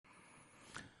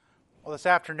Well, this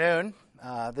afternoon,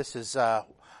 this is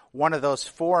one of those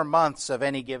 4 months of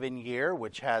any given year,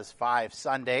 which has 5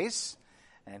 Sundays.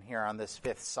 And here on this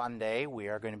 5th Sunday, we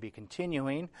are going to be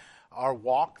continuing our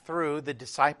walk through the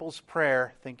Disciples'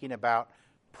 Prayer, thinking about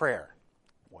prayer,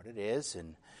 what it is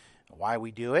and why we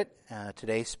do it.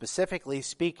 Today, specifically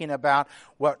speaking about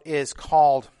what is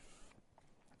called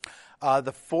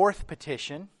the fourth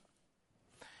petition,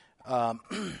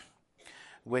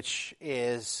 which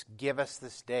is, give us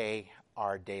this day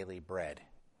our daily bread.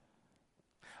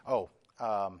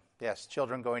 Yes,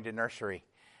 children going to nursery.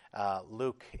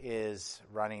 Luke is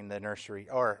running the nursery,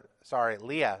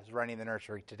 Leah is running the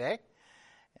nursery today.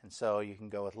 And so you can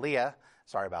go with Leah.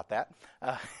 Sorry about that.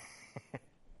 I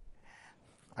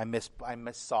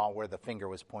missaw where the finger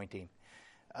was pointing.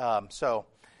 So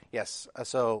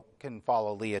can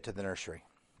follow Leah to the nursery.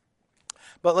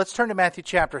 But let's turn to Matthew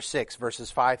chapter 6, verses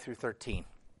 5 through 13.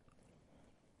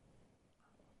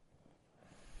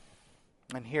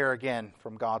 And hear again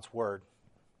from God's word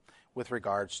with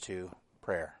regards to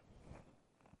prayer.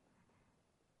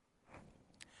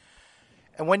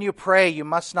 And when you pray, you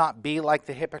must not be like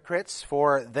the hypocrites,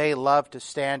 for they love to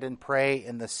stand and pray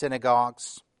in the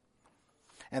synagogues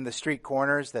and the street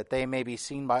corners, that they may be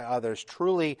seen by others.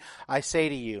 Truly, I say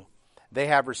to you, they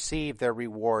have received their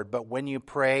reward. But when you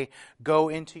pray, go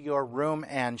into your room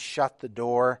and shut the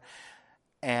door,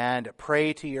 and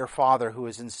pray to your Father who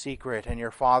is in secret, and your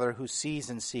Father who sees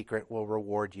in secret will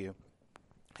reward you.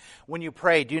 When you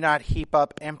pray, do not heap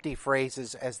up empty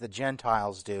phrases as the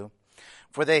Gentiles do,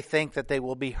 for they think that they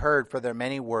will be heard for their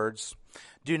many words.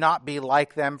 Do not be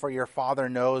like them, for your Father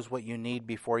knows what you need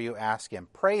before you ask Him.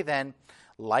 Pray then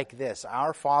like this: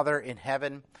 Our Father in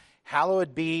heaven,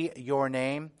 hallowed be your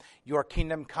name. Your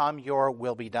kingdom come, your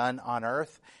will be done on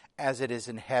earth as it is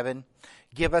in heaven.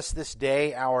 Give us this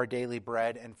day our daily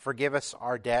bread, and forgive us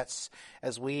our debts,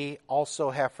 as we also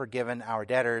have forgiven our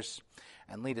debtors.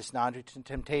 And lead us not into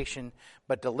temptation,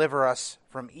 but deliver us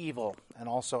from evil. And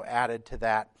also added to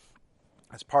that,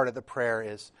 as part of the prayer,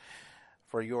 is,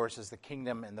 for yours is the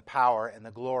kingdom and the power and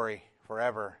the glory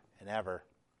forever and ever,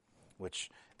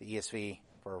 which the ESV,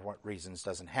 for what reasons,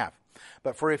 doesn't have.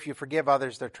 But for if you forgive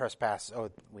others their trespasses,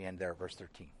 we end there, verse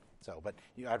 13. But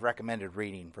I'd recommended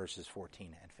reading verses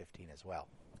 14 and 15 as well.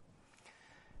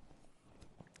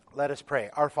 Let us pray.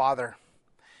 Our Father,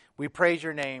 we praise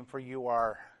your name, for you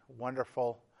are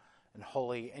wonderful and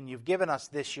holy, and you've given us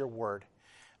this, your word.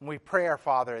 And we pray, our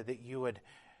Father, that you would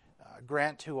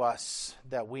grant to us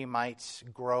that we might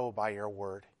grow by your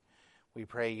word. We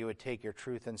pray you would take your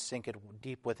truth and sink it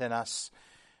deep within us,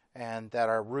 and that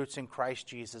our roots in Christ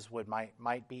Jesus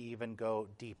might be even go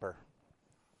deeper.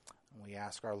 We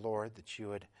ask our Lord that you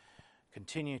would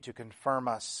continue to confirm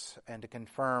us and to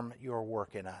confirm your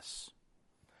work in us.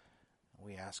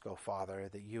 We ask, O Father,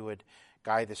 that you would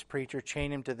guide this preacher,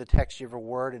 chain him to the text of your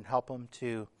word, and help him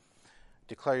to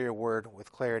declare your word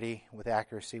with clarity, with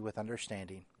accuracy, with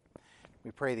understanding.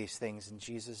 We pray these things in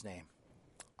Jesus' name.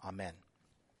 Amen.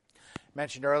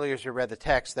 Mentioned earlier as we read the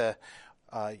text,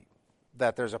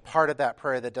 that there's a part of that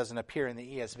prayer that doesn't appear in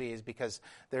the ESV is because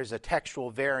there's a textual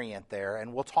variant there,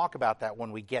 and we'll talk about that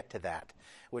when we get to that,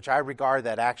 which I regard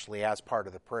that actually as part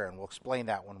of the prayer, and we'll explain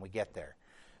that when we get there.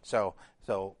 So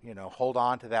hold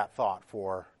on to that thought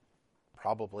for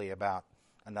probably about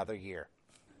another year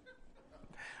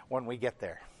when we get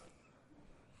there.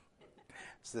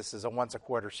 So this is a once a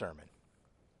quarter sermon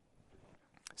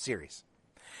series.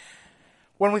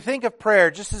 When we think of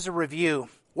prayer, just as a review,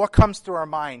 what comes through our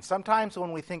mind? Sometimes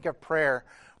when we think of prayer,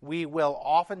 we will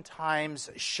oftentimes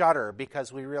shudder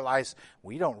because we realize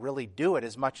we don't really do it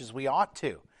as much as we ought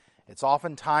to. It's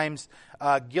oftentimes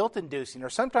guilt-inducing. Or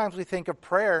sometimes we think of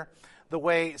prayer the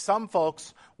way some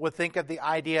folks would think of the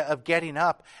idea of getting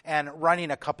up and running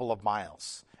a couple of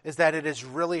miles, is that it is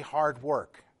really hard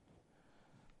work.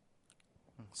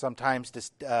 Sometimes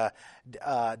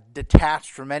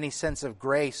detached from any sense of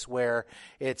grace, where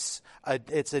it's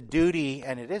a duty,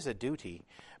 and it is a duty,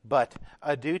 but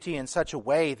a duty in such a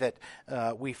way that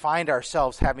we find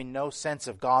ourselves having no sense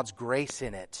of God's grace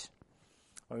in it.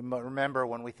 Remember,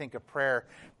 when we think of prayer,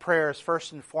 prayer is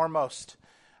first and foremost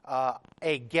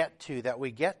a get-to that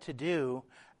we get to do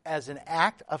as an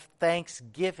act of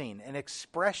thanksgiving, an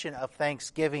expression of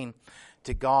thanksgiving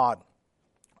to God.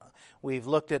 We've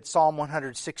looked at Psalm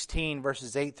 116,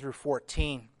 verses 8 through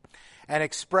 14, and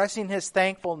expressing his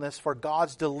thankfulness for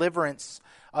God's deliverance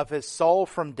of his soul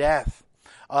from death,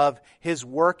 of his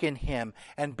work in him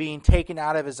and being taken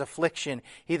out of his affliction,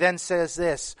 he then says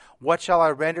this, "What shall I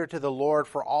render to the Lord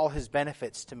for all his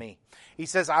benefits to me?" He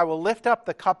says, "I will lift up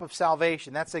the cup of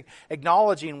salvation." That's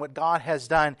acknowledging what God has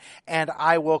done. "And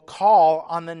I will call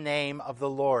on the name of the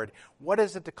Lord." What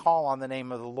is it to call on the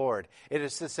name of the Lord? It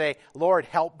is to say, "Lord,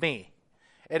 help me."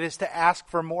 It is to ask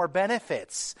for more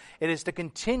benefits. It is to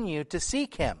continue to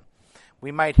seek him.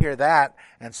 We might hear that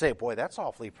and say, boy, that's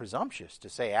awfully presumptuous to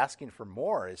say asking for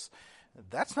more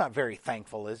that's not very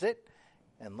thankful, is it?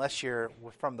 Unless you're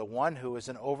from the one who is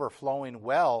an overflowing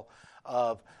well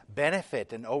of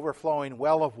benefit, an overflowing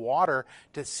well of water.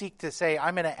 To seek to say,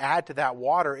 I'm going to add to that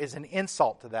water is an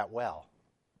insult to that well.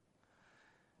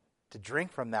 To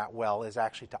drink from that well is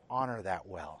actually to honor that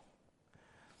well.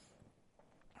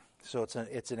 So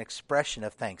it's an expression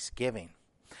of thanksgiving.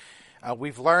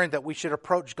 We've learned that we should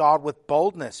approach God with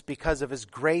boldness because of his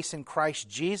grace in Christ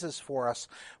Jesus for us,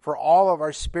 for all of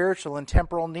our spiritual and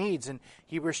temporal needs. In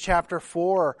Hebrews chapter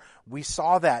 4, we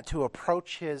saw that to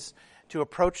approach his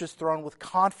throne with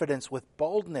confidence, with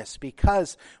boldness,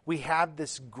 because we have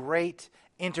this great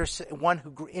one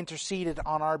who interceded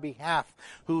on our behalf,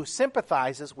 who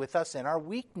sympathizes with us in our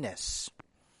weakness.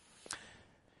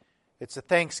 It's a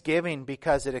thanksgiving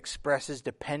because it expresses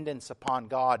dependence upon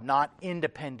God, not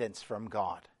independence from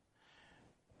God.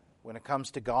 When it comes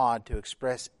to God, to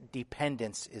express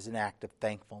dependence is an act of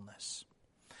thankfulness.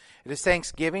 It is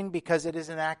thanksgiving because it is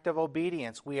an act of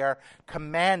obedience. We are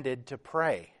commanded to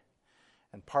pray.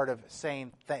 And part of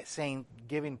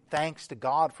giving thanks to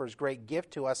God for his great gift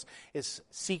to us is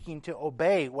seeking to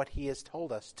obey what he has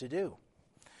told us to do.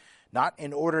 Not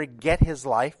in order to get his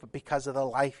life, but because of the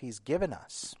life he's given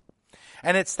us.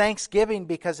 And it's thanksgiving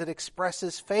because it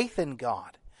expresses faith in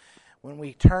God. When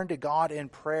we turn to God in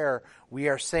prayer, we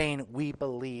are saying we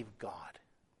believe God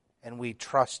and we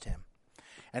trust him.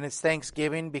 And it's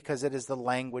thanksgiving because it is the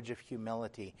language of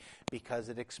humility, because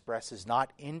it expresses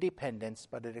not independence,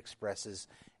 but it expresses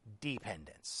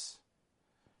dependence.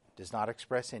 It does not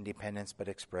express independence, but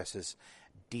expresses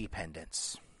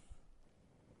dependence.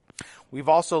 We've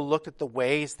also looked at the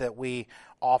ways that we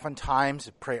oftentimes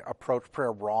approach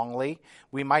prayer wrongly.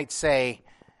 We might say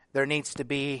there needs to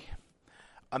be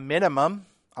a minimum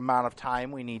amount of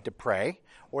time we need to pray,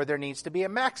 or there needs to be a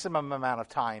maximum amount of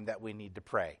time that we need to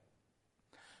pray.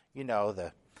 You know,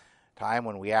 the time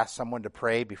when we ask someone to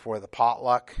pray before the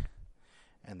potluck,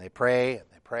 and they pray, and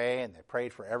they pray, and they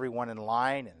prayed for everyone in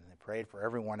line, and they prayed for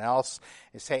everyone else.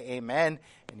 They say amen,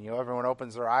 and everyone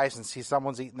opens their eyes and sees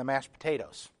someone's eating the mashed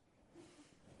potatoes.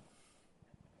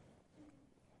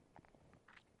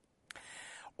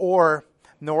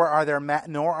 Nor are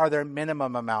there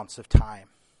minimum amounts of time.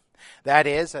 That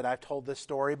is, and I've told this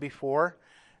story before.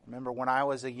 Remember when I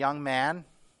was a younger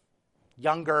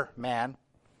man,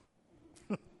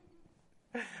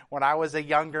 when I was a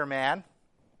younger man,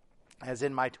 as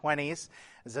in my 20s,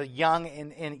 as a young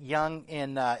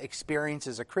in experience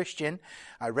as a Christian,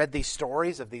 I read these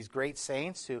stories of these great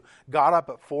saints who got up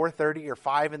at 4:30 or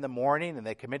 5 in the morning, and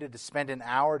they committed to spend an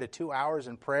hour to 2 hours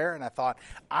in prayer. And I thought,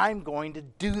 I'm going to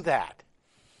do that.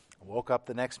 I woke up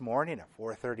the next morning at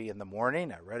 4:30 in the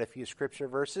morning. I read a few scripture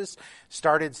verses,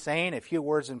 started saying a few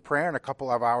words in prayer, and a couple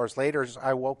of hours later,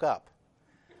 I woke up.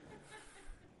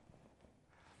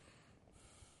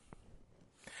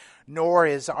 Nor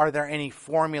are there any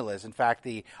formulas. In fact,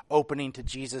 the opening to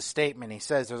Jesus' statement, he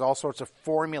says there's all sorts of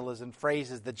formulas and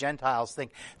phrases the Gentiles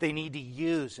think they need to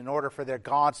use in order for their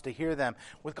gods to hear them.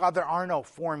 With God, there are no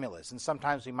formulas. And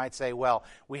sometimes we might say, well,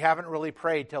 we haven't really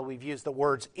prayed till we've used the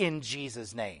words in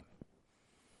Jesus' name.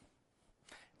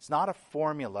 It's not a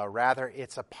formula. Rather,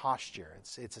 it's a posture.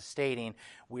 It's a stating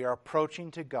we are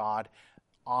approaching to God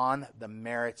on the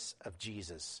merits of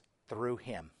Jesus, through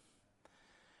him.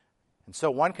 And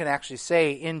so one can actually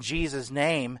say in Jesus'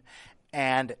 name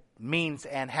and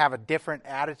have a different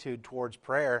attitude towards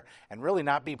prayer and really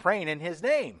not be praying in his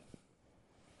name.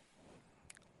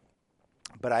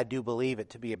 But I do believe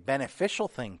it to be a beneficial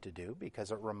thing to do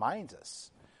because it reminds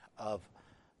us of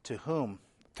through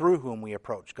whom we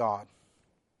approach God.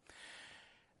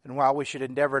 And while we should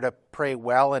endeavor to pray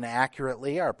well and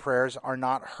accurately, our prayers are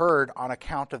not heard on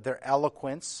account of their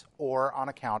eloquence or on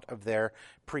account of their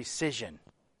precision.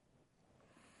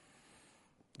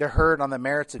 They're heard on the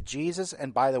merits of Jesus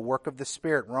and by the work of the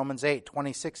Spirit. Romans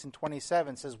 8:26 and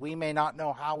 27 says, we may not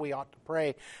know how we ought to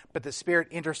pray, but the Spirit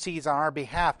intercedes on our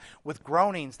behalf with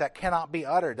groanings that cannot be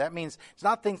uttered. That means it's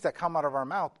not things that come out of our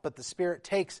mouth, but the Spirit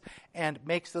takes and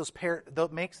makes those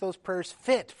prayers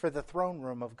fit for the throne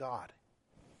room of God.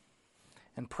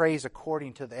 And prays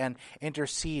and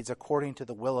intercedes according to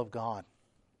the will of God.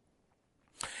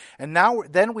 And now,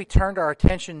 then we turned our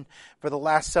attention for the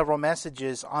last several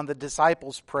messages on the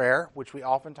disciples' prayer, which we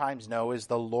oftentimes know is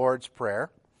the Lord's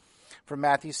Prayer, from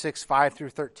Matthew 6, 5 through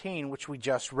 13, which we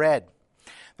just read.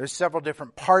 There's several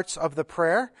different parts of the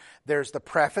prayer. There's the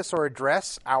preface or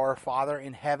address, Our Father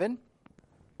in Heaven.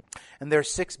 And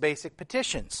there's 6 basic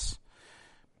petitions.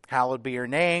 Hallowed be your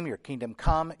name, your kingdom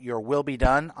come, your will be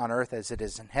done on earth as it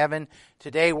is in heaven.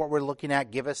 Today, what we're looking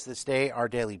at, give us this day our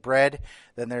daily bread.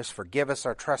 Then there's forgive us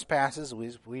our trespasses.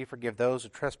 We forgive those who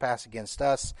trespass against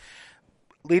us.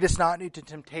 Lead us not into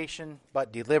temptation,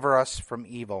 but deliver us from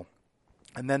evil.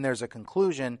 And then there's a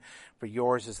conclusion, for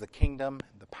yours is the kingdom,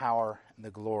 the power, and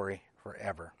the glory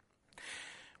forever.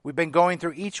 We've been going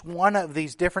through each one of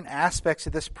these different aspects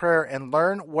of this prayer and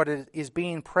learn what is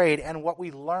being prayed and what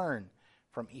we learn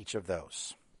from each of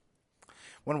those.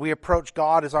 When we approach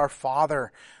God as our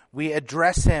Father, we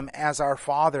address Him as our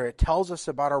Father. It tells us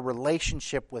about our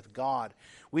relationship with God.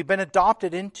 We've been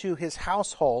adopted into His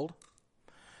household,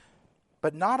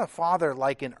 but not a father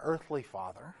like an earthly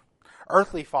father.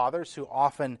 Earthly fathers who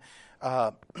often,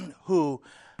 who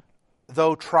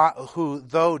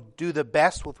though do the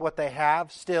best with what they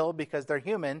have, still, because they're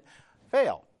human,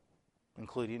 fail,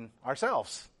 including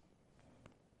ourselves.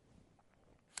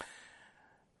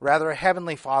 Rather, a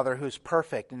heavenly Father who's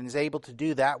perfect and is able to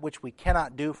do that which we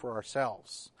cannot do for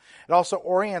ourselves. It also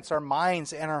orients our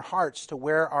minds and our hearts to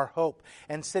where our hope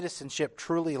and citizenship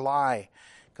truly lie,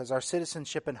 because our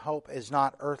citizenship and hope is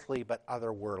not earthly but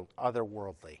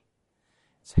otherworldly.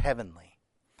 It's heavenly.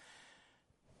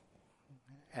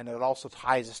 And it also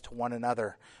ties us to one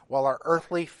another. While our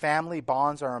earthly family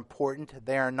bonds are important,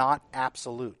 they are not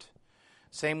absolute.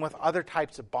 Same with other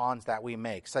types of bonds that we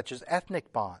make, such as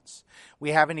ethnic bonds.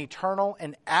 We have an eternal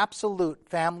and absolute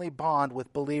family bond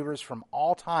with believers from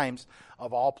all times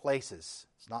of all places.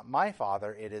 It's not my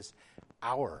Father, it is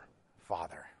our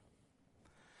Father.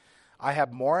 I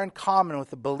have more in common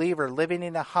with a believer living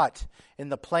in a hut in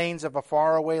the plains of a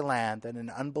faraway land than an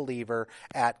unbeliever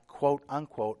at, quote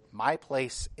unquote, my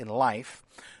place in life,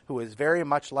 who is very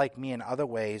much like me in other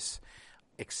ways,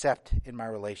 except in my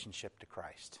relationship to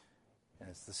Christ. And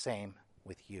it's the same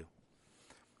with you.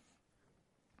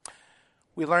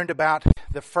 We learned about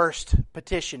the first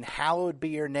petition, hallowed be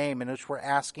your name, in which we're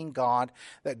asking God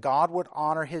that God would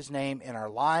honor His name in our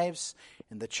lives,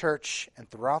 in the church, and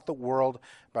throughout the world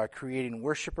by creating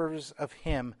worshipers of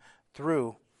Him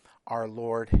through our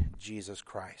Lord Jesus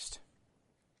Christ.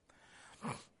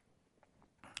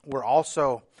 We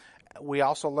also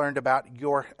learned about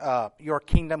your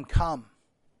kingdom come.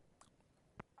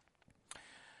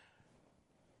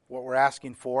 What we're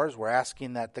asking for is we're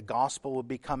asking that the gospel would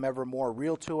become ever more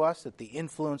real to us, that the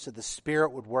influence of the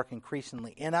Spirit would work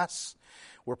increasingly in us.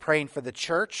 We're praying for the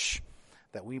church,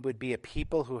 that we would be a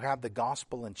people who have the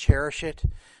gospel and cherish it,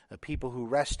 a people who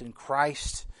rest in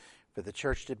Christ, for the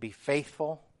church to be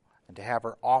faithful and to have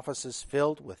her offices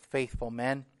filled with faithful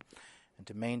men, and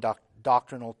to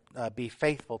be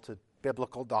faithful to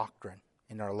biblical doctrine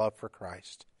in our love for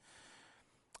Christ.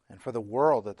 And for the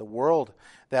world, that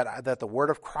the word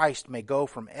of Christ may go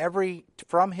from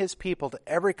His people to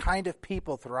every kind of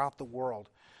people throughout the world.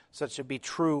 Such to be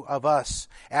true of us.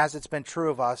 As it's been true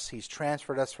of us, He's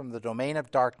transferred us from the domain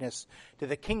of darkness to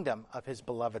the kingdom of His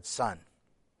beloved Son.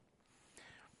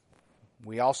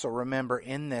 We also remember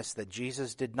in this that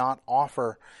Jesus did not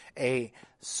offer a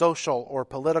social or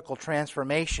political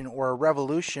transformation or a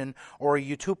revolution or a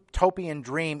utopian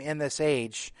dream in this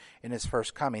age in His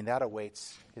first coming. That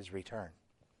awaits His return.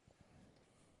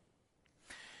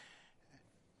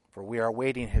 For we are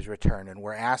awaiting His return, and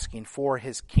we're asking for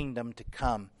His kingdom to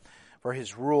come, for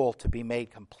His rule to be made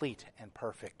complete and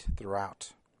perfect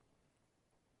throughout.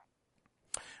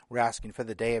 We're asking for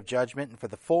the day of judgment and for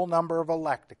the full number of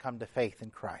elect to come to faith in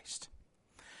Christ.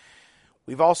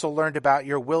 We've also learned about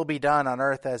your will be done on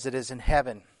earth as it is in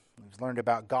heaven. We've learned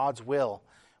about God's will.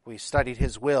 We've studied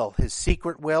His will, His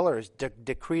secret will or His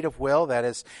decretive will, that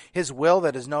is His will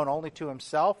that is known only to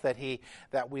Himself,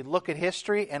 that we look at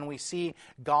history and we see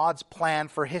God's plan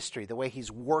for history, the way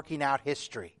He's working out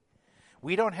history.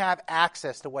 We don't have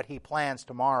access to what He plans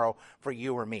tomorrow for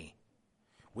you or me.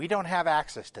 We don't have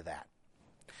access to that.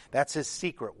 That's His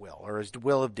secret will, or His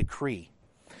will of decree.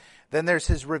 Then there's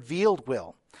His revealed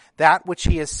will, that which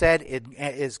He has said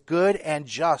is good and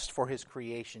just for His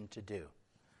creation to do.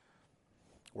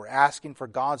 We're asking for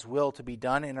God's will to be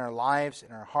done in our lives,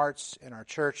 in our hearts, in our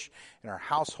church, in our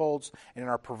households, and in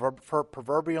our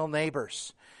proverbial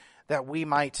neighbors, that we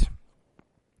might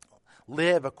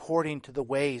live according to the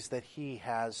ways that He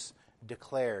has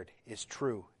declared is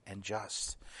true and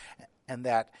just, and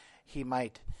that He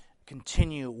might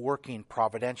continue working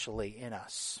providentially in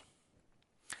us.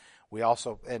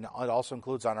 And it also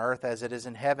includes on earth as it is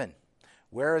in heaven.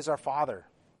 Where is our Father?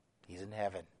 He's in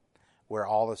heaven, where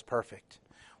all is perfect.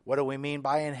 What do we mean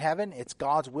by in heaven? It's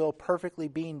God's will perfectly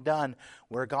being done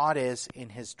where God is in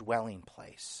his dwelling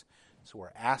place. So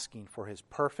we're asking for his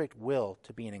perfect will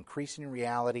to be an increasing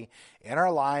reality in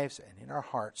our lives and in our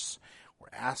hearts. We're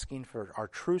asking for our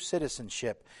true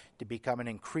citizenship to become an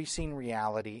increasing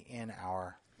reality in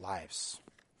our lives.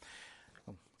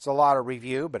 It's a lot of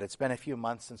review, but it's been a few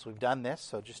months since we've done this,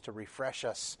 so just to refresh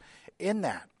us in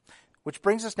that. Which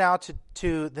brings us now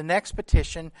to the next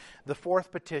petition, the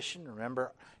fourth petition.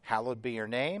 Remember, hallowed be your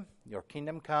name, your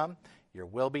kingdom come, your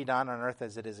will be done on earth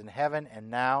as it is in heaven,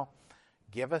 and now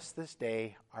give us this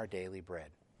day our daily bread,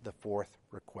 the fourth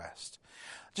request.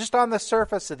 Just on the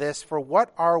surface of this, for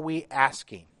what are we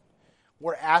asking?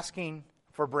 We're asking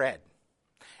for bread,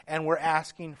 and we're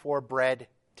asking for bread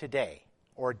today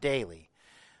or daily.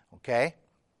 Okay?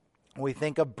 When we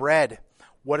think of bread,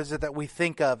 what is it that we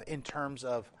think of in terms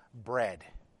of bread?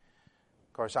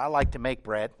 Of course, I like to make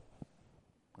bread.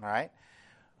 All right?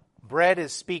 Bread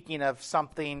is speaking of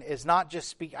something, is not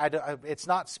just it's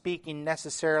not speaking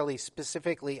necessarily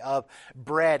specifically of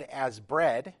bread as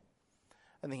bread.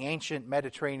 In the ancient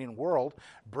Mediterranean world,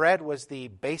 bread was the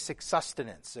basic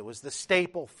sustenance. It was the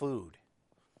staple food.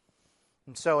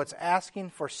 And so it's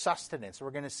asking for sustenance.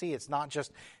 We're going to see it's not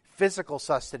just physical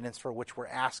sustenance for which we're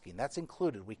asking. That's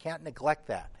included. We can't neglect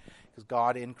that because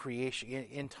God in creation,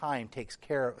 in time, takes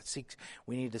care of, seeks.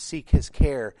 We need to seek his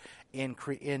care in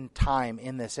time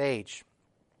in this age.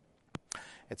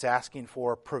 It's asking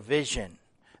for provision,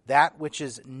 that which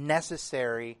is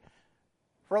necessary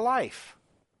for life,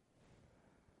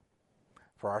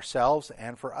 for ourselves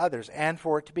and for others, and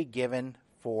for it to be given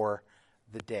for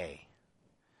the day.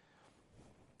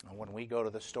 When we go to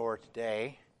the store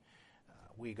today,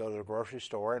 we go to the grocery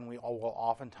store and we will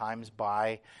oftentimes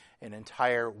buy an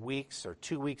entire week's or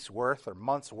 2 weeks' worth or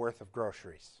month's worth of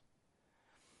groceries.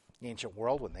 In the ancient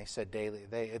world, when they said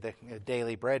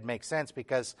daily bread makes sense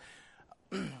because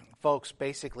folks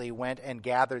basically went and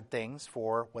gathered things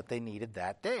for what they needed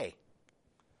that day.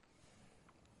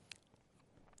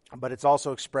 But it's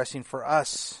also expressing for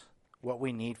us what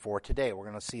we need for today. We're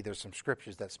going to see there's some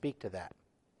scriptures that speak to that.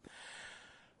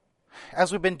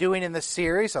 As we've been doing in this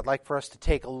series, I'd like for us to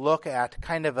take a look at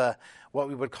kind of what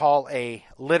we would call a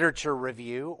literature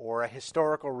review or a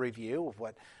historical review of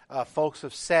what folks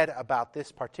have said about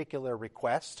this particular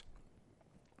request.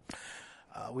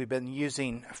 We've been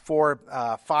using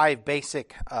 5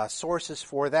 basic sources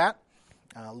for that,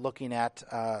 looking at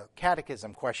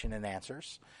catechism question and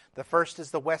answers. The first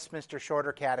is the Westminster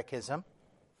Shorter Catechism.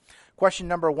 Question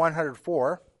number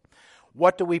 104,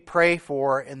 what do we pray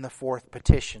for in the fourth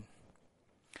petition?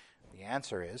 The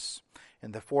answer is,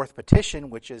 in the fourth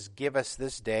petition, which is, give us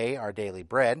this day our daily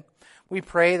bread, we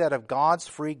pray that of God's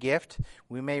free gift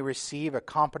we may receive a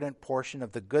competent portion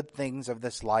of the good things of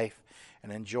this life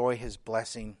and enjoy his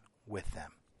blessing with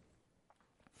them.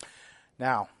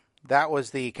 Now, that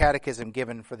was the catechism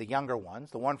given for the younger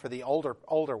ones. The one for the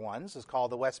older ones is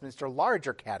called the Westminster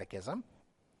Larger Catechism.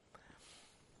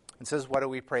 It says, what do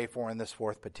we pray for in this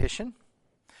fourth petition?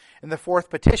 In the fourth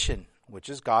petition, which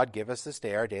is God, give us this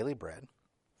day our daily bread,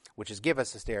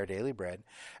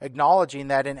 acknowledging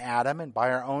that in Adam and by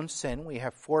our own sin we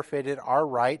have forfeited our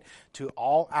right to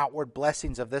all outward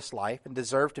blessings of this life and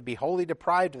deserve to be wholly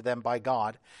deprived of them by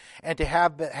God and to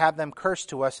have them cursed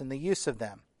to us in the use of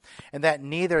them, and that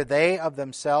neither they of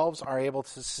themselves are able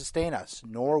to sustain us,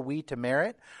 nor we to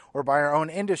merit or by our own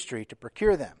industry to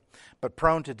procure them, but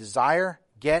prone to desire,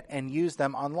 get, and use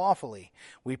them unlawfully.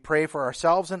 We pray for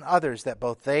ourselves and others that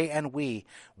both they and we,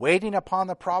 waiting upon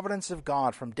the providence of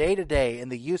God from day to day in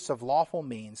the use of lawful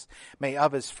means, may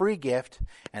of his free gift,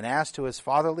 and as to his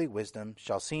fatherly wisdom,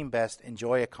 shall seem best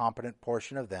enjoy a competent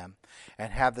portion of them,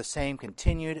 and have the same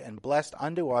continued and blessed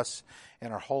unto us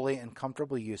in our holy and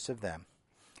comfortable use of them,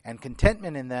 and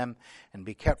contentment in them, and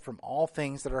be kept from all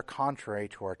things that are contrary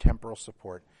to our temporal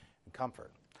support and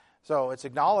comfort. So it's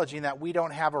acknowledging that we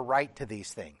don't have a right to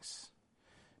these things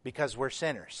because we're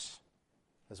sinners,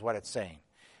 is what it's saying.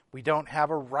 We don't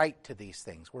have a right to these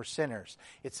things. We're sinners.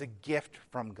 It's a gift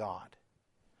from God.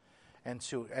 And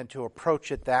to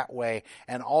approach it that way,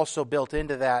 and also built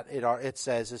into that, it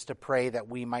says, is to pray that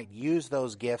we might use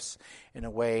those gifts in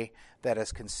a way that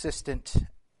is consistent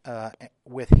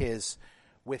with his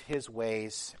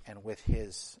ways and with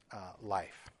his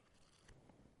life.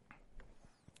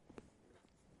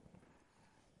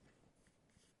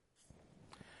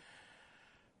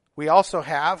 We also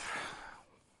have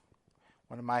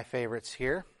one of my favorites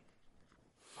here.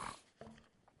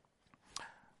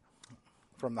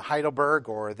 from the Heidelberg,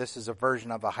 or this is a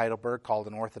version of the Heidelberg called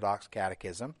an Orthodox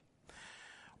Catechism.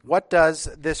 What does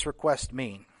this request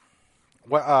mean?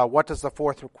 What does the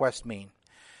fourth request mean?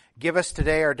 Give us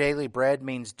today our daily bread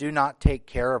means do not take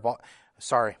care of all...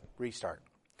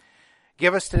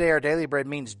 Give us today our daily bread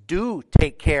means do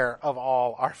take care of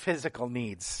all our physical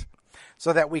needs,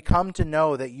 so that we come to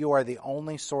know that you are the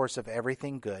only source of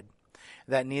everything good,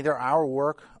 that neither our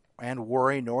work and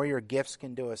worry nor your gifts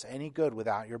can do us any good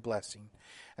without your blessing.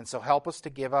 And so help us to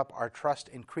give up our trust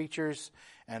in creatures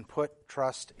and put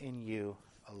trust in you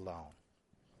alone.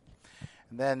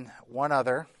 And then one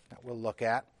other that we'll look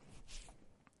at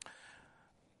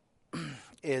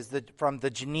is from the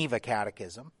Geneva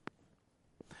Catechism.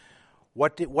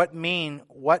 What mean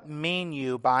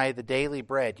you by the daily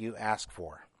bread you ask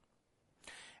for?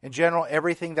 In general,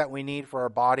 everything that we need for our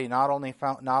body, not only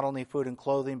food and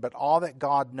clothing, but all that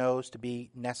God knows to be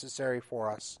necessary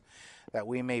for us, that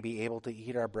we may be able to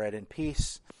eat our bread in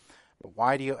peace. But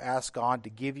why do you ask God to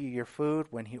give you your food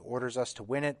when he orders us to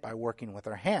win it by working with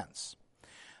our hands?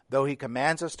 Though he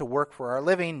commands us to work for our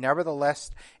living,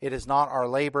 nevertheless, it is not our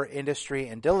labor, industry,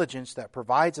 and diligence that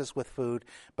provides us with food,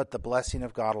 but the blessing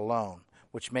of God alone,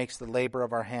 which makes the labor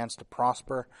of our hands to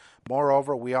prosper.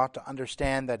 Moreover, we ought to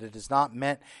understand that it is not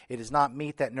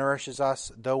meat that nourishes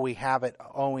us, though we have it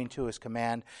owing to his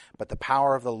command, but the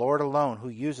power of the Lord alone, who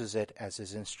uses it as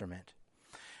his instrument.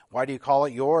 Why do you call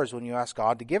it yours when you ask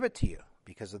God to give it to you?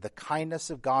 Because of the kindness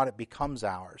of God it becomes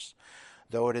ours.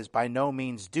 Though it is by no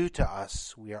means due to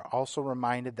us, we are also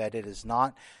reminded that it is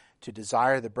not to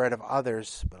desire the bread of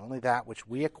others, but only that which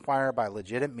we acquire by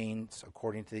legitimate means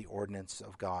according to the ordinance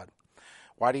of God.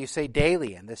 Why do you say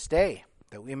daily and this day?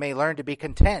 That we may learn to be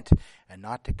content and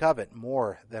not to covet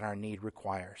more than our need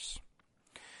requires.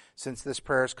 Since this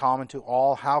prayer is common to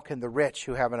all, how can the rich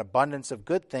who have an abundance of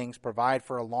good things provide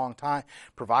for a long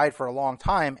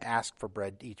time, ask for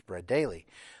bread, each bread daily?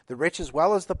 The rich as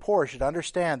well as the poor should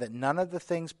understand that none of the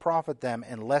things profit them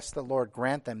unless the Lord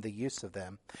grant them the use of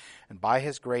them, and by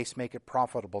his grace make it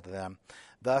profitable to them.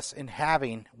 Thus, in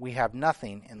having, we have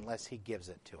nothing unless he gives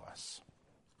it to us.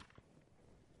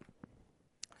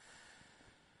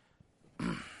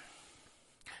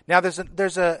 Now, there's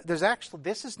actually,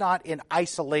 this is not in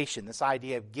isolation, this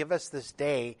idea of give us this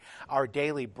day our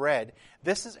daily bread.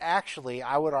 This is actually,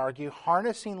 I would argue,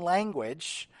 harnessing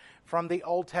language from the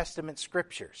Old Testament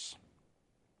scriptures.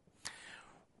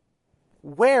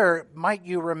 Where might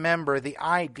you remember the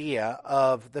idea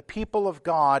of the people of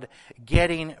God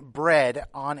getting bread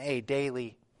on a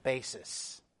daily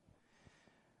basis?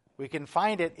 We can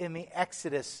find it in the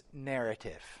Exodus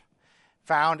narrative,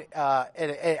 found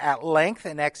at length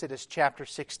in Exodus chapter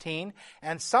 16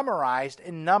 and summarized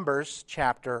in Numbers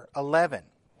chapter 11.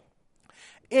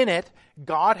 In it,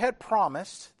 God had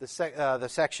promised, the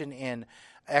section in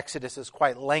Exodus is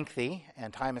quite lengthy,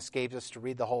 and time escapes us to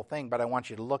read the whole thing, but I want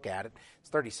you to look at it. It's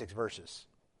 36 verses.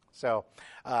 So,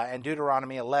 and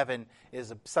Deuteronomy 11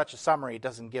 is such a summary, it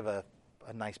doesn't give a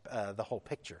nice the whole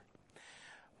picture.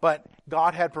 But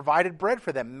God had provided bread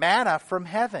for them, manna from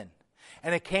heaven.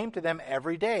 And it came to them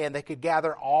every day, and they could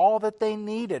gather all that they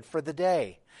needed for the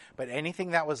day. But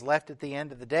anything that was left at the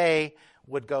end of the day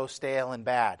would go stale and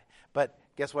bad. But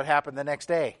guess what happened the next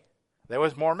day? There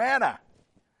was more manna.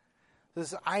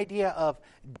 This idea of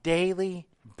daily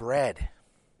bread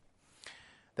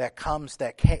that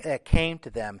came to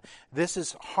them. This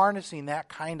is harnessing that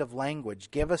kind of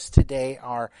language. Give us today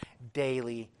our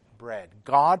daily bread.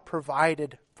 God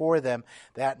provided for them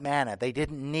that manna. They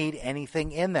didn't need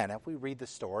anything in that. If we read the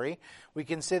story, we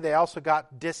can see they also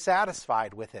got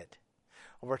dissatisfied with it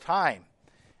over time.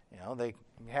 They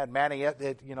had manna.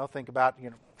 Think about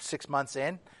 6 months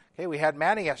in. Okay, we had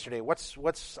manna yesterday.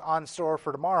 What's on store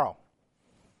for tomorrow?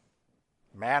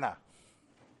 Manna.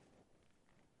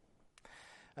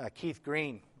 Keith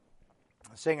Green,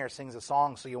 a singer, sings a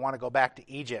song, "So You Want to Go Back to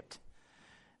Egypt."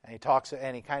 And he talks,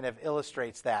 and he kind of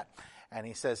illustrates that. And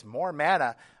he says, more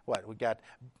manna. What? We got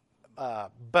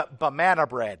banana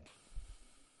bread.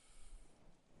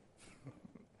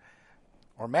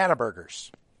 Or manna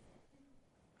burgers.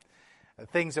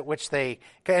 Things at which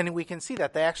and we can see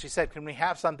that they actually said, can we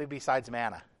have something besides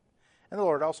manna? And the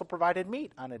Lord also provided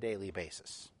meat on a daily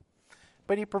basis.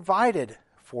 But he provided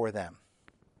for them.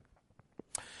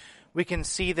 We can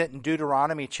see that in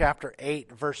Deuteronomy chapter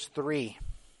 8, verse 3.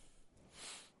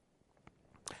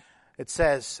 It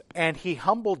says, "And he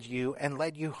humbled you and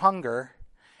let you hunger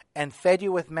and fed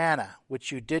you with manna,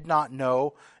 which you did not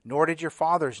know, nor did your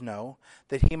fathers know,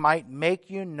 that he might make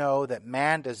you know that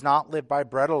man does not live by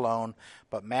bread alone,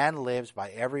 but man lives by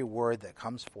every word that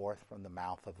comes forth from the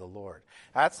mouth of the Lord."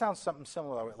 That sounds something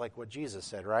similar like what Jesus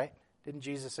said, right? Didn't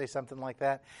Jesus say something like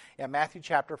that? Yeah, Matthew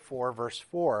chapter 4, verse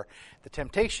 4. The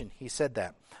temptation, he said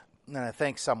that. And I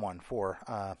thank someone for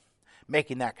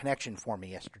making that connection for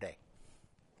me yesterday.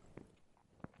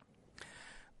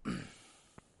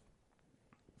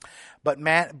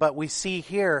 But we see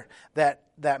here that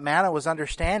manna was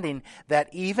understanding that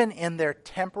even in their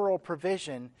temporal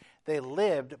provision, they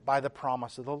lived by the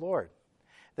promise of the Lord.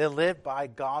 They lived by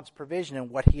God's provision and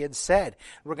what he had said.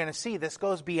 We're going to see this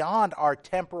goes beyond our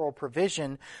temporal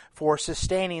provision for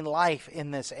sustaining life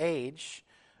in this age,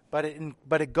 but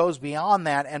it goes beyond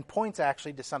that and points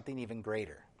actually to something even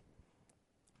greater.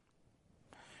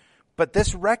 But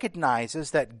this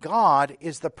recognizes that God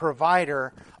is the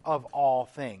provider of all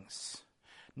things,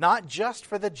 not just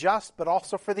for the just, but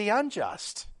also for the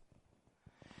unjust.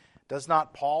 Does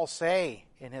not Paul say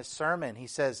in his sermon, he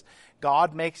says,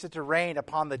 God makes it to rain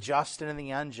upon the just and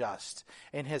the unjust.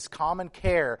 In his common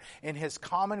care, in his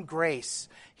common grace,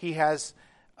 he has,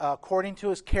 according to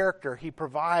his character, he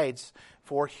provides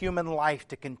for human life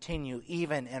to continue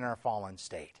even in our fallen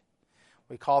state.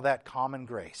 We call that common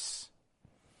grace.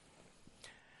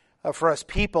 For us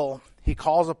people, he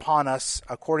calls upon us,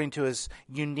 according to his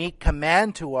unique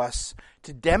command to us,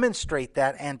 to demonstrate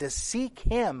that and to seek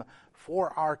him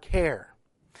for our care.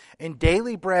 In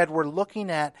Daily Bread, we're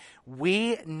looking at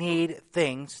we need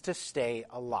things to stay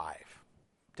alive,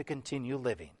 to continue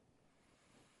living,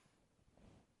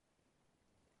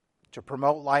 to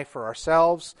promote life for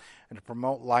ourselves and to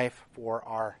promote life for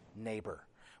our neighbor,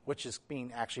 which is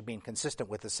actually being consistent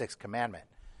with the sixth commandment,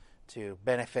 to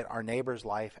benefit our neighbor's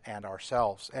life and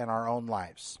ourselves and our own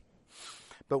lives.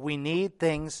 But we need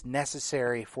things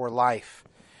necessary for life.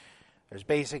 There's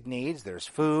basic needs, there's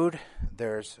food,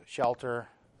 there's shelter,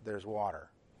 there's water.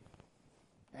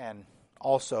 And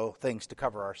also things to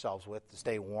cover ourselves with to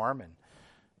stay warm, and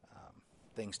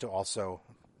things to also,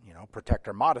 protect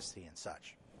our modesty and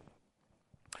such.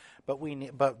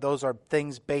 But those are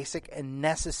things basic and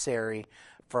necessary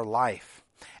for life.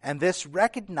 And this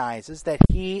recognizes that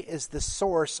he is the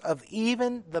source of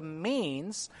even the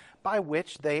means by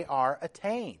which they are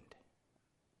attained.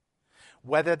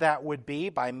 Whether that would be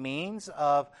by means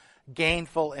of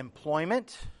gainful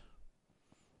employment,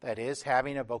 that is,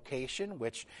 having a vocation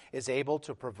which is able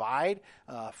to provide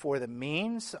for the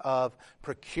means of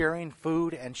procuring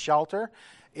food and shelter,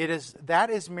 that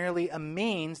is merely a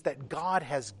means that God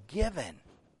has given.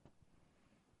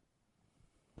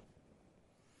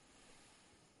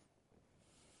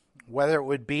 Whether it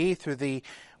would be through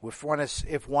if one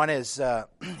is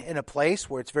in a place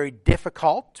where it's very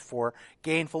difficult for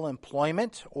gainful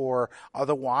employment or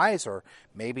otherwise, or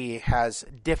maybe has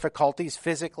difficulties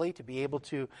physically to be able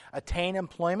to attain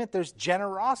employment, there's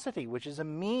generosity, which is a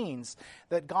means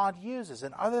that God uses,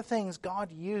 and other things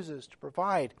God uses to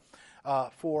provide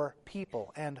for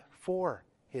people and for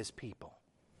his people.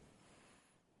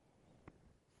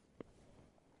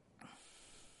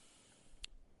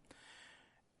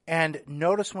 And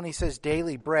notice when he says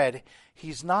daily bread,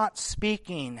 he's not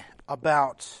speaking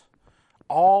about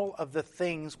all of the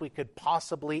things we could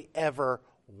possibly ever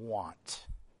want.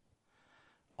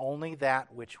 Only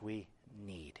that which we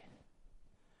need.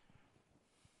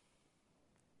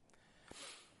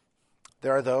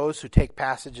 There are those who take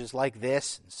passages like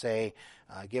this and say,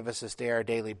 give us this day our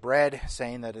daily bread,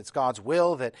 saying that it's God's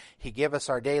will that he give us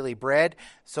our daily bread.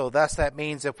 So thus that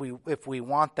means if we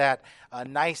want that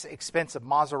nice, expensive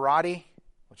Maserati,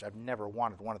 which I've never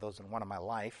wanted one of those at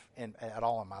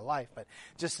all in my life, but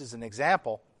just as an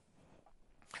example,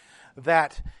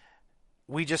 that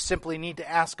we just simply need to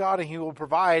ask God and he will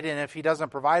provide, and if he doesn't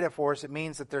provide it for us, it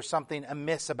means that there's something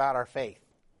amiss about our faith.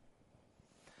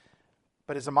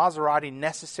 But is a Maserati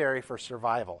necessary for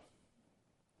survival?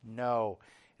 No,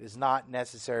 it is not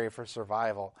necessary for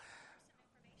survival.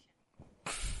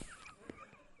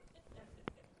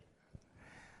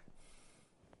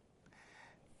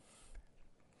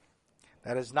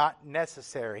 That is not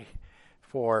necessary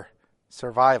for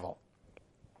survival.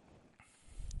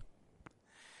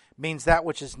 It means that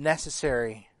which is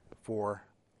necessary for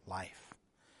life.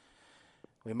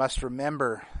 We must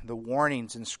remember the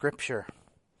warnings in Scripture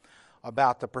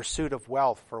about the pursuit of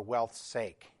wealth for wealth's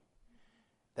sake.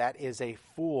 That is a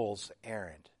fool's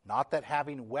errand. Not that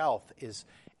having wealth is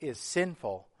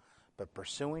sinful, but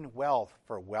pursuing wealth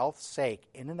for wealth's sake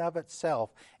in and of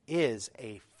itself is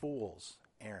a fool's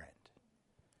errand.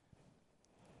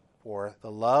 For the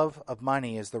love of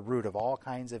money is the root of all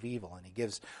kinds of evil. And he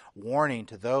gives warning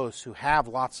to those who have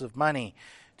lots of money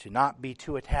to not be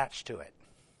too attached to it.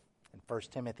 In 1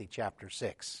 Timothy chapter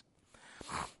 6.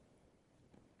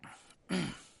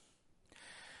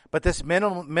 But this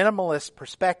minimalist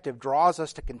perspective draws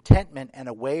us to contentment and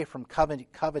away from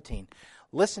coveting.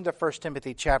 Listen to 1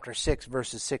 Timothy chapter 6,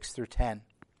 verses 6 through 10.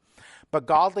 But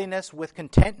godliness with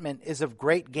contentment is of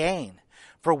great gain,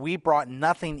 for we brought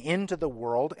nothing into the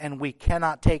world, and we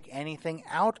cannot take anything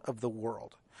out of the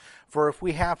world. For if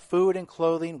we have food and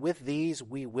clothing, with these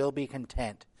we will be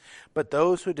content. But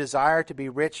those who desire to be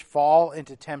rich fall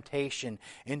into temptation,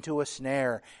 into a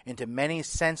snare, into many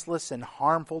senseless and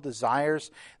harmful desires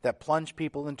that plunge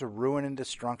people into ruin and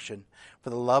destruction.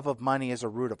 For the love of money is a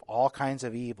root of all kinds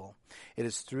of evil. It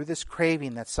is through this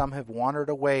craving that some have wandered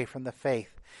away from the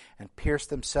faith and pierced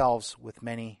themselves with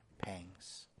many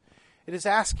pangs. It is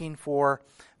asking for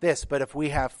this, but if we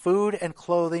have food and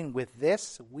clothing, with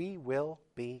this we will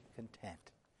be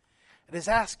content. It is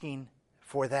asking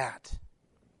for that.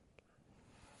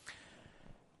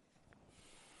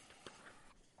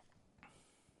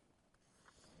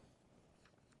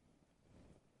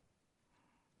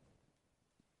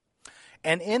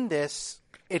 And in this,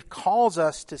 it calls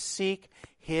us to seek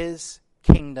His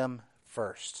kingdom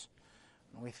first.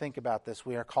 When we think about this,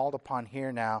 we are called upon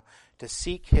here now to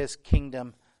seek His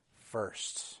kingdom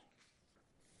first.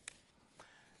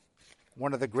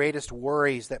 One of the greatest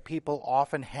worries that people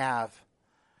often have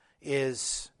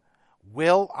is,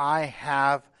 will I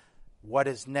have what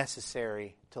is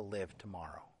necessary to live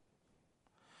tomorrow?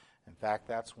 In fact,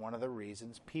 that's one of the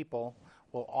reasons people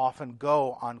will often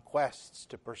go on quests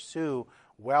to pursue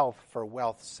wealth for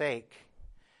wealth's sake,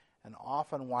 and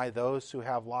often why those who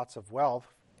have lots of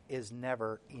wealth is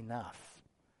never enough.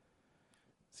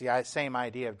 See, same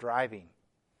idea of driving.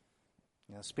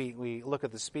 We look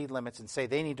at the speed limits and say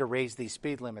they need to raise these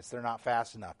speed limits. They're not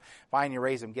fast enough. Fine, you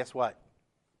raise them. Guess what?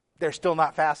 They're still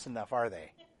not fast enough, are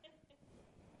they?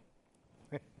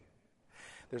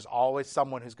 There's always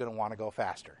someone who's going to want to go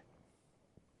faster.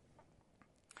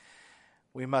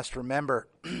 We must remember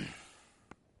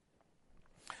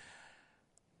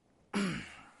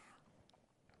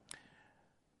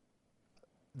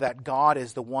that God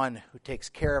is the one who takes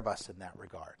care of us in that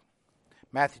regard.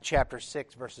 Matthew chapter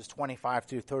 6, verses 25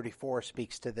 through 34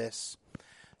 speaks to this. It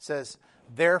says,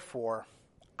 "Therefore,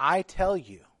 I tell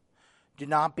you, do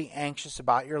not be anxious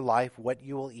about your life, what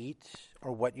you will eat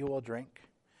or what you will drink,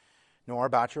 nor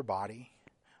about your body,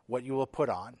 what you will put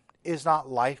on. Is not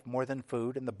life more than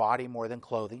food, and the body more than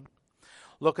clothing?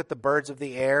 Look at the birds of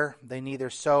the air. They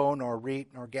neither sow nor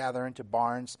reap nor gather into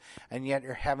barns, and yet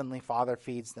your heavenly Father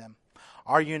feeds them.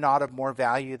 Are you not of more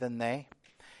value than they?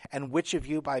 And which of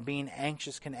you, by being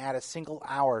anxious, can add a single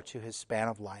hour to his span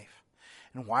of life?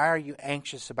 And why are you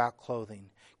anxious about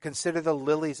clothing? Consider the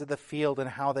lilies of the field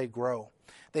and how they grow.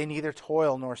 They neither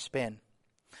toil nor spin.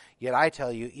 Yet I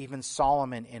tell you, even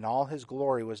Solomon in all his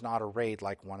glory was not arrayed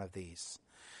like one of these.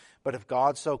 But if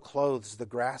God so clothes the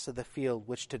grass of the field,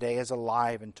 which today is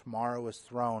alive and tomorrow is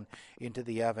thrown into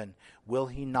the oven, will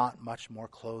he not much more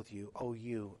clothe you, O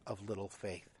you of little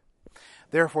faith?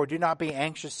 Therefore do not be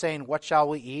anxious, saying, what shall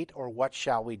we eat, or what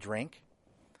shall we drink,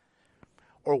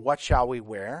 or what shall we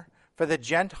wear? For the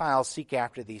Gentiles seek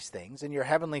after these things, and your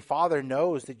heavenly Father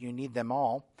knows that you need them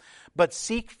all. But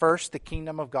seek first the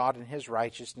kingdom of God and his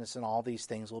righteousness, and all these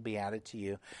things will be added to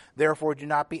you. Therefore do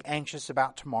not be anxious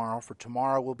about tomorrow, for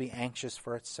tomorrow will be anxious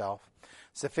for itself.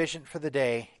 Sufficient for the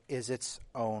day is its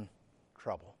own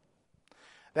trouble."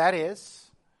 That is,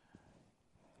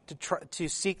 to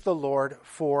seek the Lord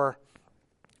for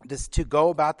this, to go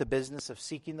about the business of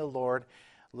seeking the Lord,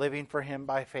 living for him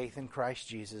by faith in Christ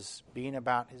Jesus, being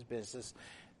about his business,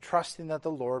 trusting that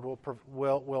the Lord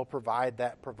will provide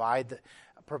that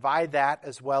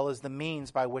as well as the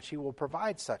means by which he will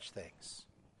provide such things.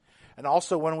 And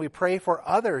also when we pray for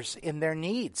others in their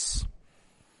needs.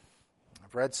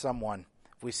 I've read someone,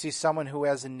 if we see someone who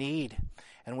has a need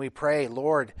and we pray,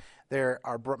 Lord,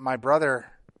 my brother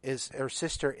or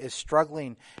sister is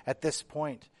struggling at this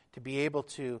point to be able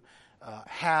to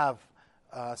have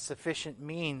sufficient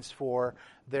means for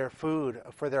their food,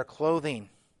 for their clothing.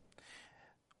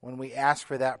 When we ask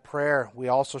for that prayer, we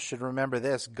also should remember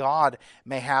this: God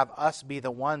may have us be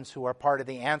the ones who are part of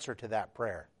the answer to that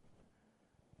prayer.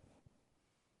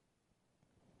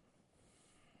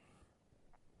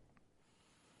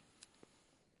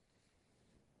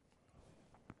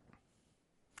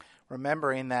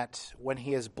 Remembering that when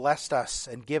he has blessed us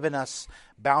and given us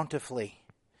bountifully,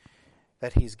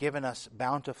 that he's given us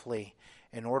bountifully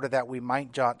in order that we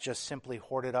might not just simply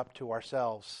hoard it up to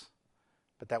ourselves,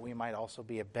 but that we might also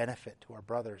be a benefit to our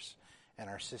brothers and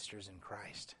our sisters in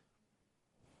Christ.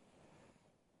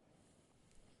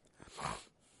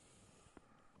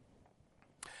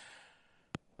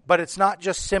 But it's not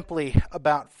just simply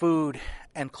about food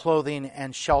and clothing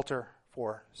and shelter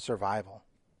for survival.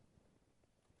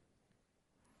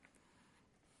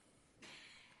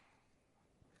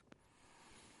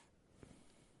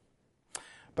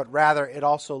 But rather, it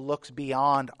also looks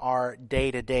beyond our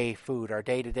day-to-day food, our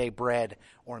day-to-day bread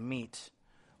or meat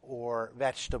or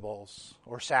vegetables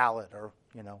or salad or,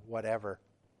 whatever.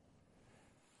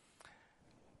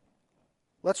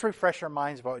 Let's refresh our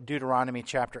minds about what Deuteronomy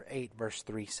chapter 8, verse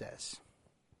 3 says.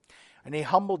 And he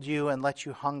humbled you and let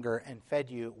you hunger and fed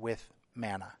you with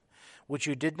manna, which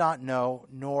you did not know,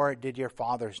 nor did your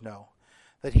fathers know,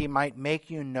 that he might make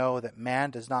you know that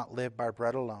man does not live by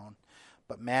bread alone,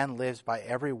 but man lives by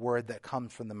every word that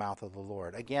comes from the mouth of the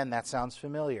Lord. Again, that sounds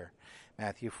familiar.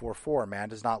 Matthew 4:4, man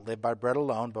does not live by bread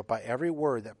alone, but by every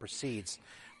word that proceeds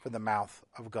from the mouth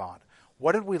of God.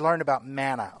 What did we learn about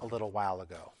manna a little while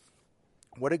ago?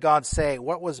 What did God say?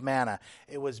 What was manna?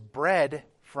 It was bread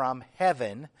from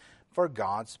heaven for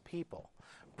God's people.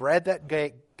 Bread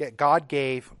that God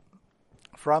gave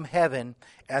from heaven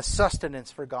as sustenance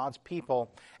for God's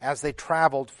people as they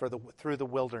traveled through the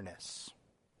wilderness.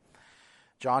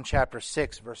 John chapter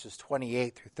 6, verses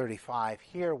 28 through 35.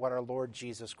 Hear what our Lord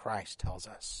Jesus Christ tells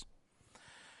us.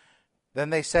 Then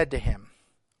they said to him,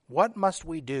 "What must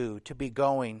we do to be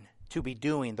doing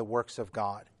the works of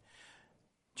God?"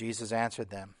 Jesus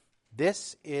answered them,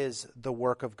 "This is the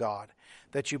work of God,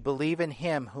 that you believe in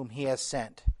him whom he has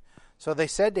sent." So they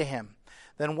said to him,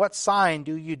 "Then what sign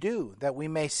do you do, that we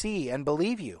may see and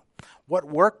believe you? What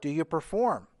work do you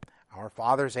perform? Our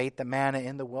fathers ate the manna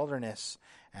in the wilderness,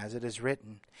 as it is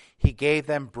written, he gave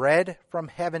them bread from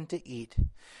heaven to eat."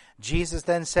 Jesus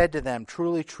then said to them,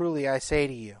 "Truly, truly, I say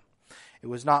to you, it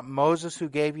was not Moses who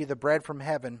gave you the bread from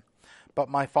heaven, but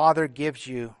my Father gives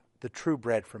you the true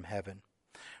bread from heaven.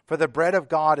 For the bread of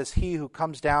God is he who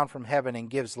comes down from heaven and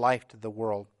gives life to the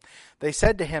world." They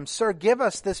said to him, "Sir, give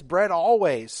us this bread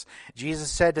always."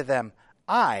 Jesus said to them,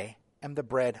 "I am the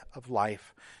bread of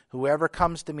life. Whoever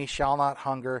comes to me shall not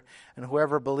hunger, and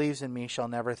whoever believes in me shall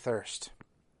never thirst."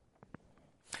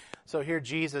 So here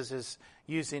Jesus is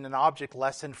using an object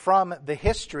lesson from the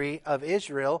history of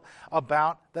Israel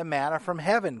about the manna from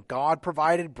heaven. God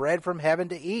provided bread from heaven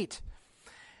to eat.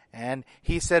 And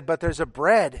he said, but there's a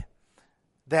bread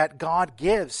that God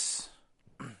gives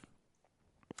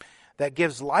that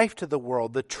gives life to the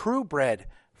world, the true bread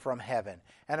from heaven.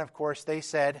 And of course they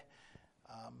said,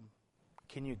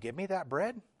 can you give me that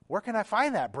bread? Where can I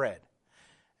find that bread?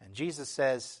 And Jesus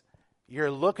says, you're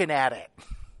looking at it.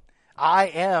 I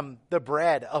am the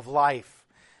bread of life.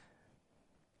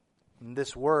 And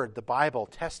this word, the Bible,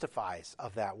 testifies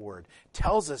of that word,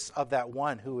 tells us of that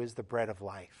one who is the bread of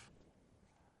life.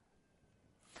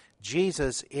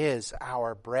 Jesus is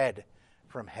our bread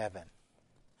from heaven.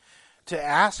 To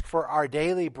ask for our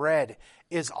daily bread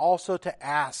is also to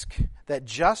ask that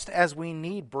just as we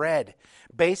need bread,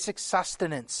 basic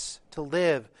sustenance to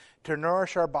live, to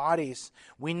nourish our bodies,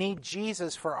 we need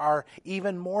Jesus for our,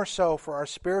 even more so for our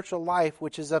spiritual life,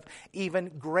 which is of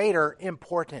even greater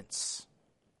importance.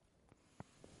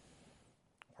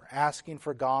 We're asking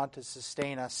for God to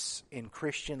sustain us in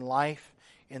Christian life,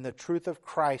 in the truth of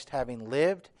Christ, having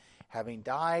lived, having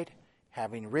died,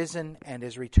 having risen, and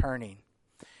is returning.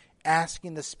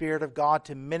 Asking the Spirit of God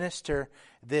to minister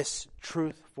this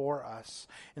truth for us.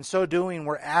 In so doing,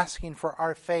 we're asking for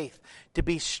our faith to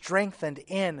be strengthened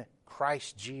in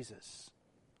Christ Jesus.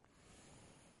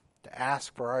 To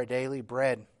ask for our daily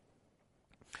bread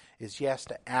is, yes,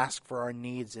 to ask for our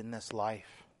needs in this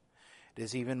life. It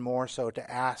is even more so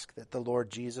to ask that the Lord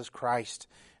Jesus Christ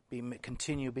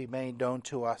continue to be made known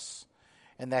to us,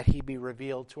 and that he be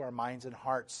revealed to our minds and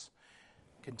hearts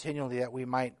continually, that we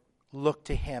might look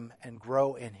to him and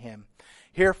grow in him.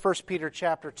 Here, 1 Peter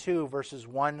chapter 2, verses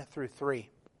 1 through 3.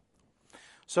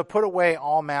 So put away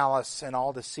all malice and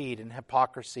all deceit and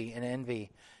hypocrisy and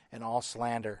envy and all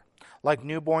slander. Like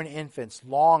newborn infants,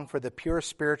 long for the pure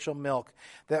spiritual milk,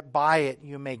 that by it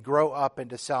you may grow up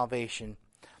into salvation,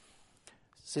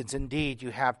 since indeed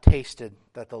you have tasted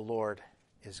that the Lord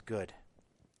is good.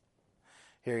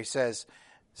 Here he says,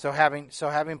 So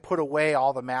having put away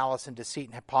all the malice and deceit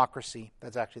and hypocrisy,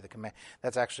 that's actually the command.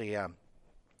 That's actually a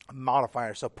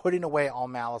modifier. So putting away all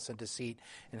malice and deceit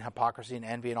and hypocrisy and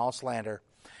envy and all slander,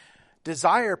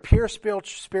 desire pure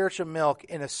spiritual milk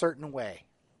in a certain way.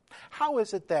 How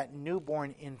is it that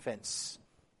newborn infants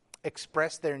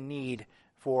express their need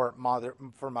for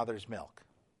mother's milk?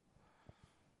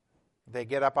 They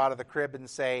get up out of the crib and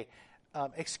say,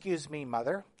 "Excuse me,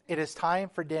 mother, it is time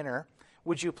for dinner.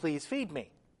 Would you please feed me?"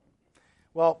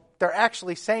 Well, they're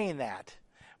actually saying that,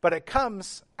 but it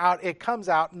comes out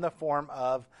in the form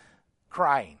of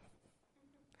crying.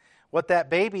 What that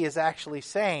baby is actually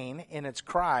saying in its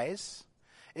cries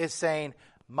is saying,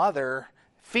 "Mother,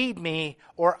 feed me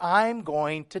or I'm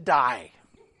going to die."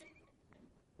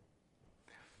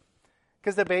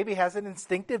 Because the baby has an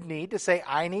instinctive need to say,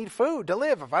 "I need food to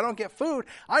live. If I don't get food,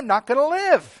 I'm not going to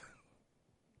live."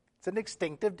 It's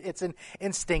an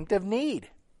instinctive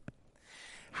need.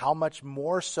 How much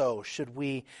more so should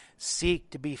we seek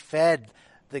to be fed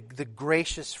the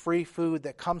gracious free food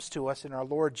that comes to us in our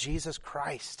Lord Jesus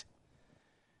Christ,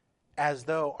 as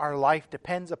though our life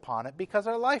depends upon it, because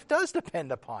our life does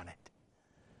depend upon it.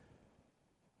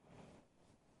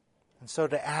 And so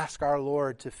to ask our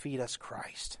Lord to feed us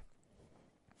Christ.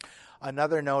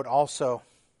 Another note also,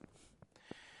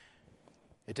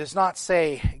 it does not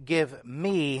say, "Give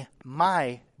me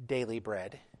my daily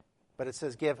bread," but it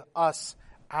says, "Give us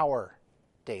our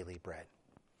daily bread."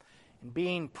 In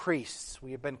being priests,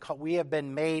 we have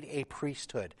been made a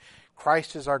priesthood.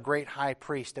 Christ is our great high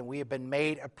priest, and we have been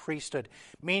made a priesthood,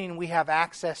 meaning we have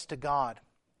access to God.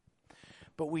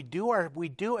 But we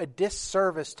do a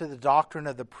disservice to the doctrine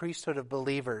of the priesthood of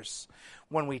believers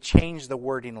when we change the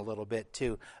wording a little bit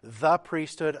to the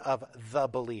priesthood of the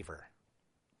believer,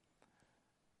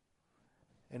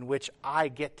 in which I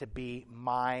get to be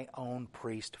my own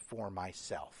priest for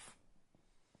myself.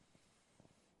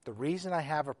 The reason I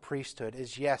have a priesthood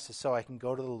is, yes, so I can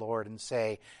go to the Lord and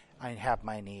say, I have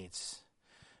my needs.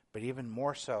 But even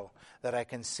more so, that I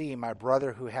can see my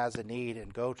brother who has a need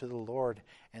and go to the Lord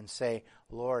and say,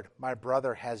 "Lord, my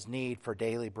brother has need for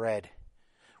daily bread.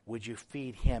 Would you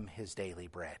feed him his daily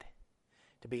bread?"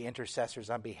 To be intercessors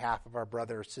on behalf of our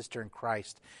brother or sister in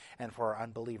Christ and for our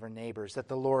unbeliever neighbors, that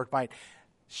the Lord might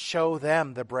show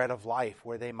them the bread of life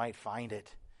where they might find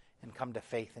it and come to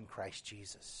faith in Christ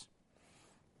Jesus.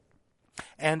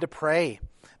 And to pray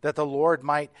that the Lord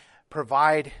might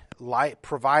provide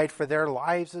for their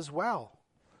lives as well,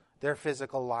 their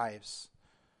physical lives,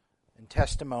 in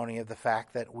testimony of the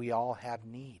fact that we all have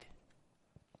need.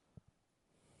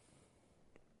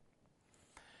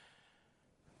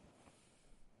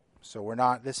 So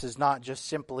this is not just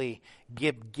simply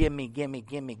gimme,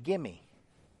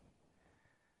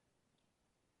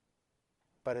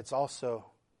 but it's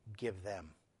also give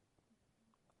them,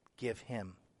 give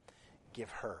him, give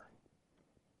her.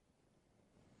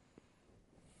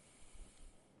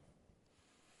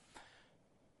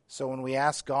 So when we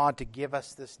ask God to give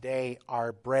us this day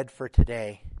our bread for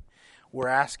today, we're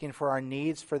asking for our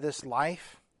needs for this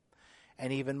life,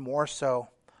 and even more so,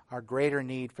 our greater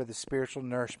need for the spiritual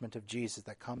nourishment of Jesus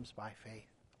that comes by faith.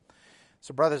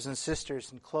 So brothers and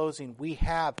sisters, in closing, we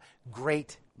have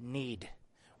great need.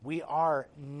 We are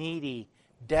needy,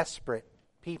 desperate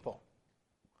people.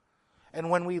 And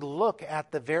when we look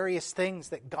at the various things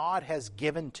that God has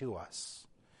given to us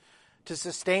to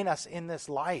sustain us in this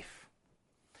life,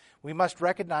 we must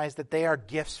recognize that they are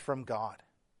gifts from God.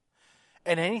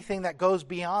 And anything that goes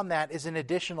beyond that is an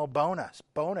additional bonus.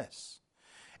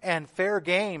 And fair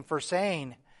game for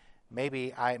saying,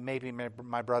 maybe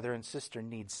my brother and sister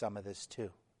need some of this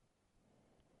too.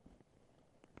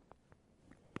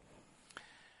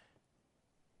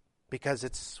 Because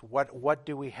it's what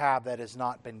do we have that has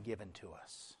not been given to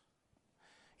us?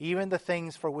 Even the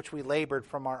things for which we labored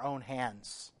from our own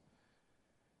hands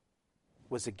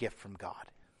was a gift from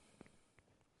God.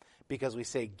 Because we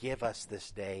say, "Give us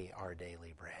this day our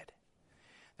daily bread."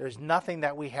 There's nothing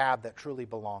that we have that truly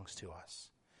belongs to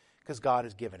us, because God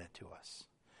has given it to us.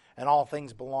 And all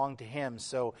things belong to him,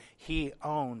 so he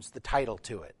owns the title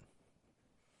to it.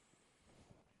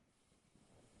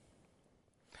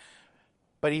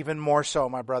 But even more so,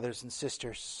 my brothers and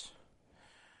sisters,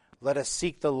 let us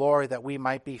seek the Lord that we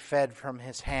might be fed from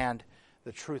his hand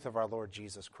the truth of our Lord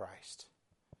Jesus Christ.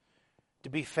 To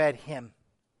be fed him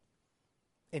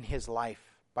in his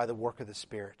life by the work of the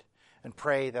Spirit. And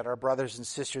pray that our brothers and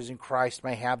sisters in Christ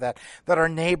may have that our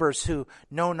neighbors who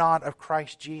know not of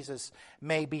Christ Jesus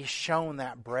may be shown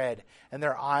that bread, and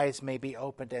their eyes may be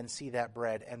opened and see that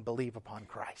bread and believe upon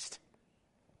Christ.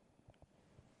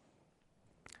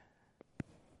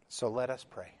 So let us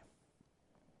pray.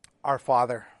 Our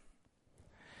Father,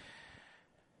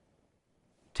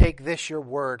 take this your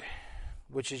word,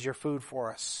 which is your food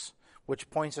for us, which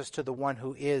points us to the one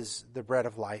who is the bread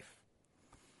of life.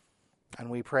 And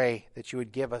we pray that you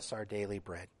would give us our daily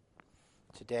bread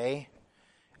today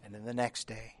and in the next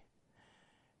day,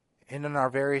 and in our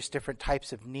various different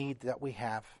types of need that we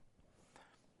have,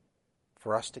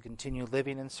 for us to continue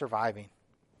living and surviving,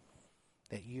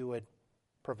 that you would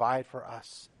provide for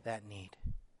us that need,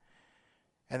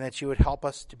 and that you would help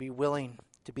us to be willing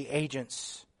to be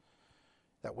agents,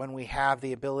 that when we have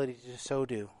the ability to so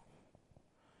do,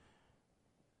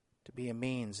 to be a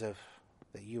means of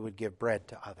that you would give bread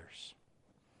to others.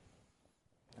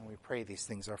 And we pray these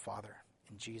things, our Father,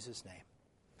 in Jesus' name.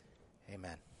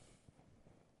 Amen.